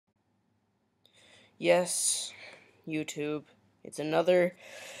Yes, YouTube. It's another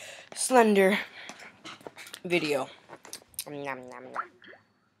Slender video. Nom, nom, nom.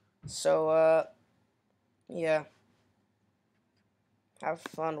 So, yeah. Have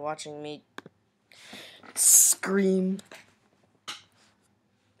fun watching me scream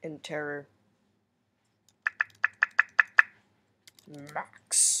in terror.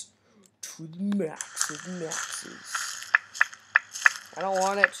 Max. To the max of maxes. I don't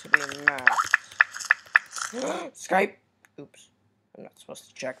want it to be max. Skype. Oops. I'm not supposed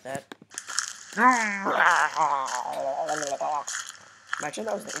to check that. Imagine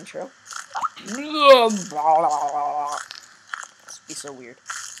that was the intro. This would be so weird.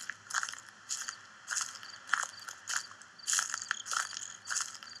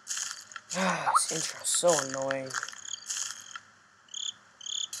 This intro's so annoying.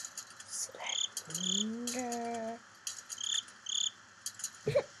 Slender.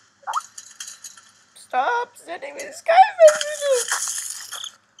 Stop sending me Skype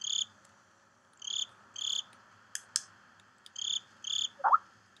messages!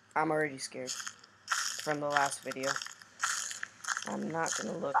 I'm already scared from the last video. I'm not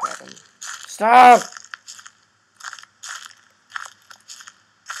gonna look at him. Stop!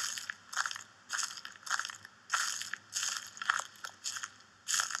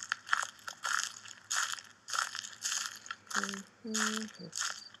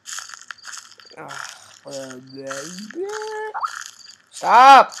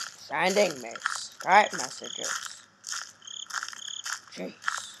 Stop sending me Skype messages. Jeez.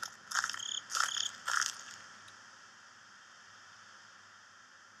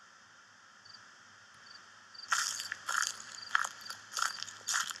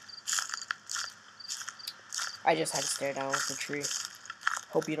 I just had to stare down at the tree.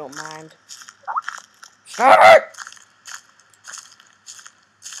 Hope you don't mind. Stop!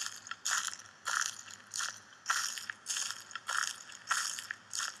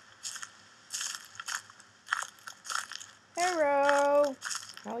 Hello.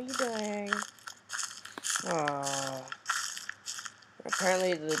 How are you doing? Oh.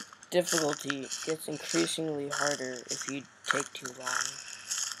 Apparently the difficulty gets increasingly harder if you take too long.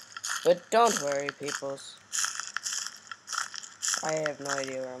 But don't worry, peoples. I have no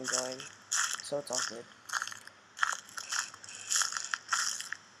idea where I'm going, so it's all good.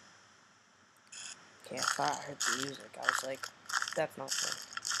 Okay, I thought I heard the music. I was like, that's not good.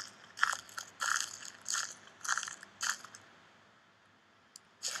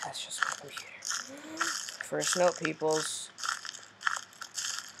 That's just my computer. First note, peoples.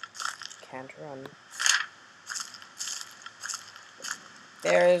 Can't run.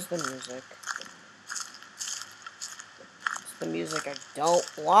 There's the music. It's the music I don't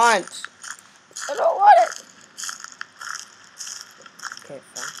want. I don't want it. Okay,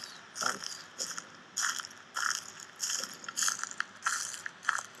 fence.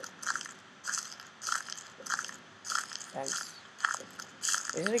 Fence.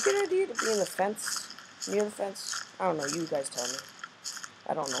 Is it a good idea to be in the fence? Near the fence? I don't know. You guys tell me.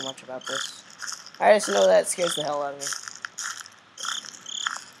 I don't know much about this. I just know that scares the hell out of me.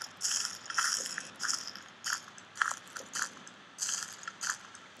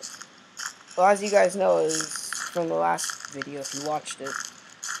 Well, as you guys know, is from the last video, if you watched it,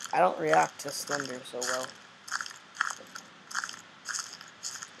 I don't react to Slender so well.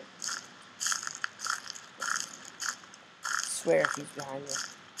 I swear if he's behind me.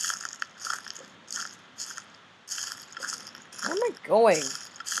 Where am I going?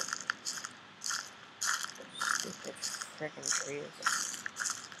 Stupid frickin' trees.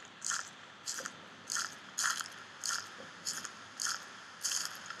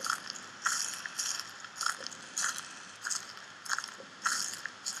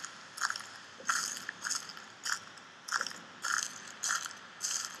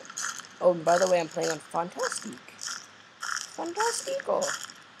 Oh, and by the way, I'm playing on Fantastic. Fantastico.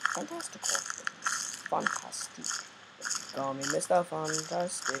 Fantastical. Fantastic. Call me Mr.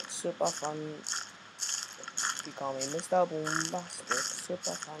 Fantastic, super fun. You call me Mr. Boombastic,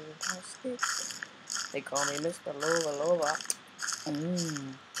 super fantastic. They call me Mr. Lover Lover.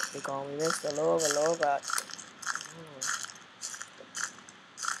 They call me Mr. Lover Lover.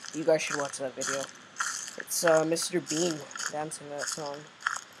 You guys should watch that video. It's Mr. Bean dancing that song.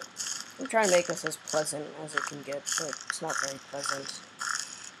 I'm trying to make this as pleasant as it can get, but it's not very pleasant.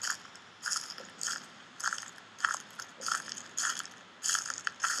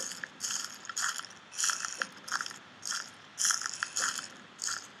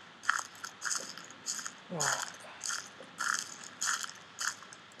 Oh,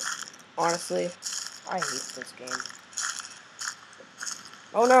 honestly, I hate this game.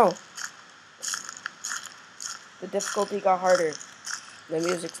 Oh no! The difficulty got harder. The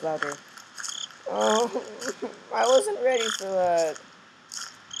music's louder. Oh, I wasn't ready for that.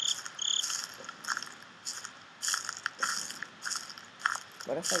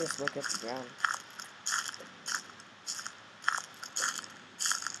 What if I just look at the ground?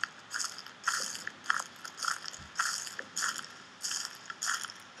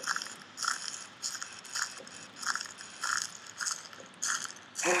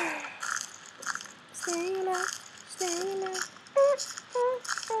 Staying alive, staying alive.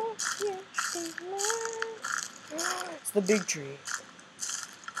 Yeah, staying alive. It's the big tree.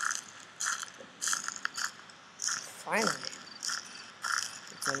 Finally.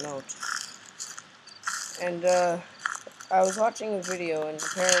 It's a note. And, I was watching a video, and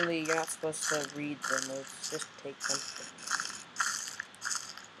apparently you're not supposed to read the notes, just take them.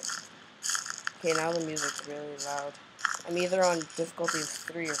 Okay, now the music's really loud. I'm either on difficulty of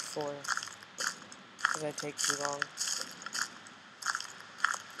 3 or 4, because I take too long.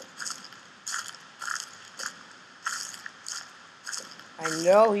 I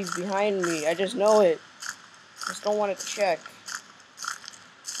know he's behind me, I just know it. Just don't want to check.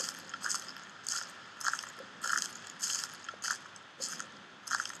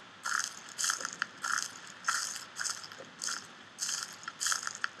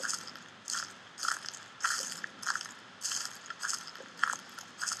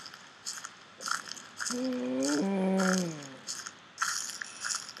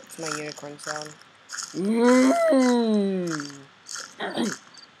 That's my unicorn sound.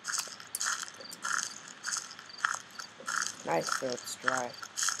 My throat's dry.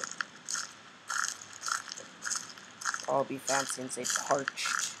 I'll be fancy and say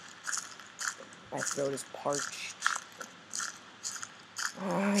parched. My throat is parched.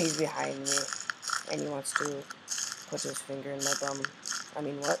 Oh, he's behind me. And he wants to put his finger in my bum. I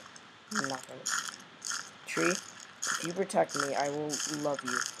mean, what? Nothing. Tree, if you protect me, I will love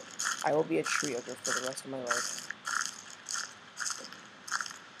you. I will be a tree ogre for the rest of my life.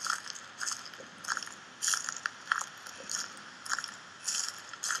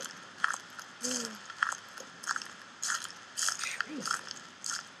 Tree.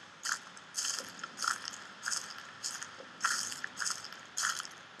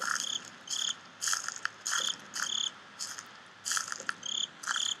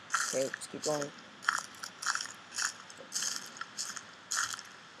 Okay, let's keep going.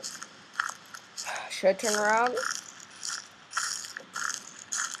 Should I turn around?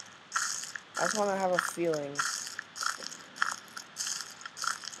 I just want to have a feeling.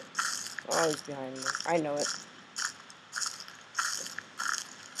 Oh, he's behind me. I know it.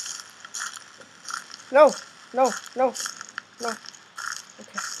 No! No! No! No!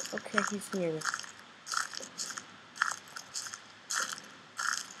 Okay. Okay, he's near me.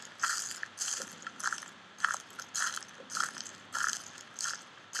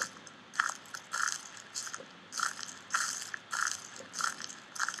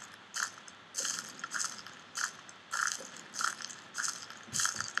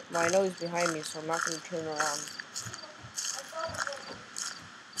 Well, I know he's behind me, so I'm not going to turn around.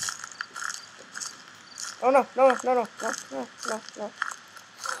 Oh no, no, no, no, no, no, no, no,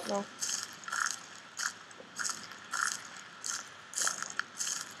 no.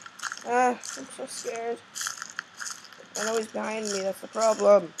 I'm so scared. I know he's behind me, that's the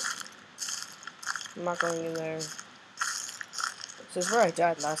problem. I'm not going in there. This is where I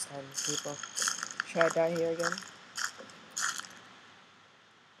died last time, people. Should I die here again?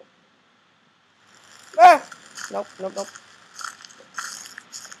 Ah! Nope, nope, nope.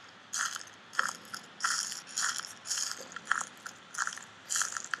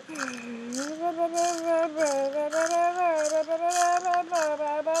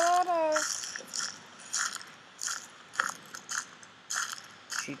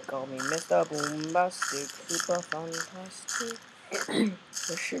 She'd call me Mr. Boombastic, super fantastic.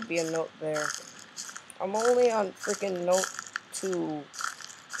 There should be a note there. I'm only on freaking note 2.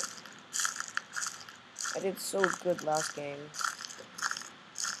 I did so good last game.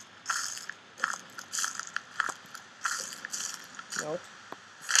 Note.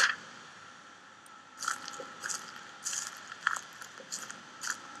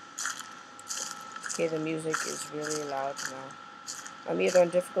 Okay, the music is really loud now. I'm either on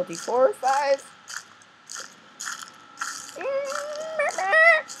difficulty 4 or 5.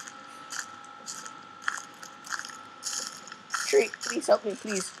 Tree, please help me,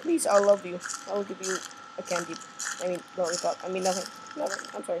 please. Please, I'll love you. I will give you a candy. I mean, lollipop. I mean, nothing. Nothing.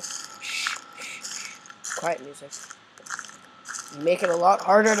 I'm sorry. Shh. Quiet music. You make it a lot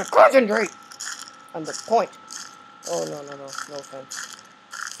harder to concentrate on the point. Oh, no, no, no. No offense.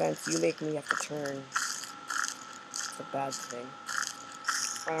 Offense, you make me have to turn. It's a bad thing.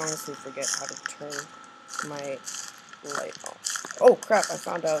 I honestly forget how to turn my light off. Oh crap, I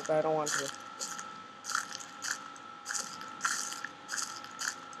found out, but I don't want to.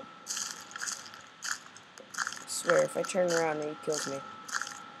 I swear, if I turn around and he kills me.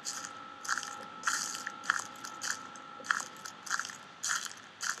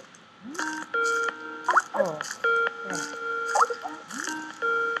 Oh, crap.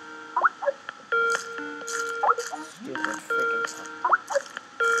 Stupid freaking fuck.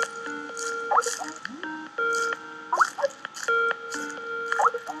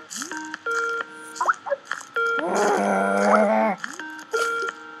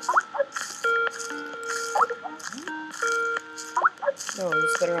 No,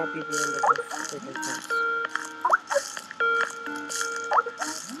 this better not be the end of the freaking fence.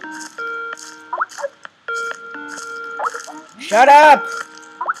 Shut up!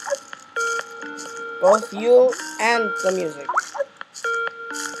 Both you and the music.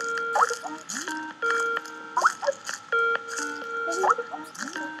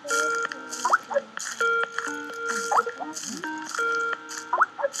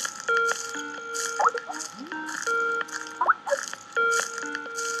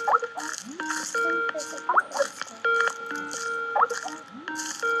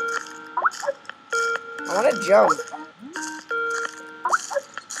 I want to jump.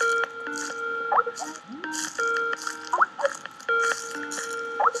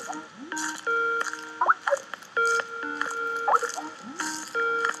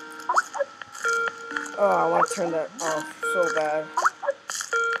 Oh, I want to turn that off so bad.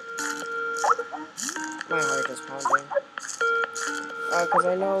 My heart is pounding. Because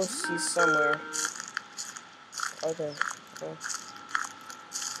I know she's somewhere. Okay.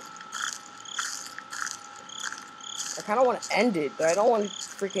 I kind of want to end it, but I don't want to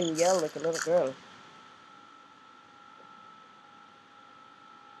freaking yell like a little girl.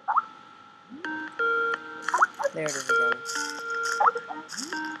 There it is again.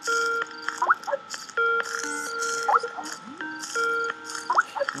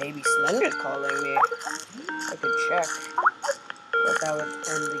 Maybe Slender's calling me. I could check. But that would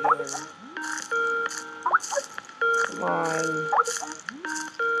end the game. Come on.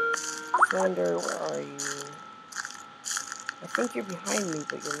 Slender, where are you? I think you're behind me,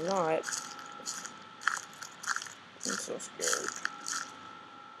 but you're not. I'm so scared.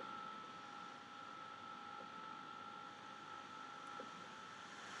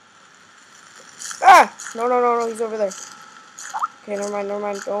 Ah! No, he's over there. Okay, never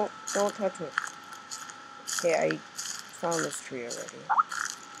mind. Don't touch me. Okay, I found this tree already.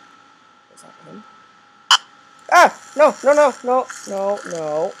 Is that him? Ah! No.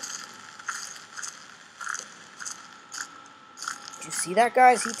 Did you see that,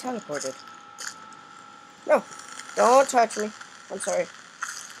 guys? He teleported. No, don't touch me. I'm sorry.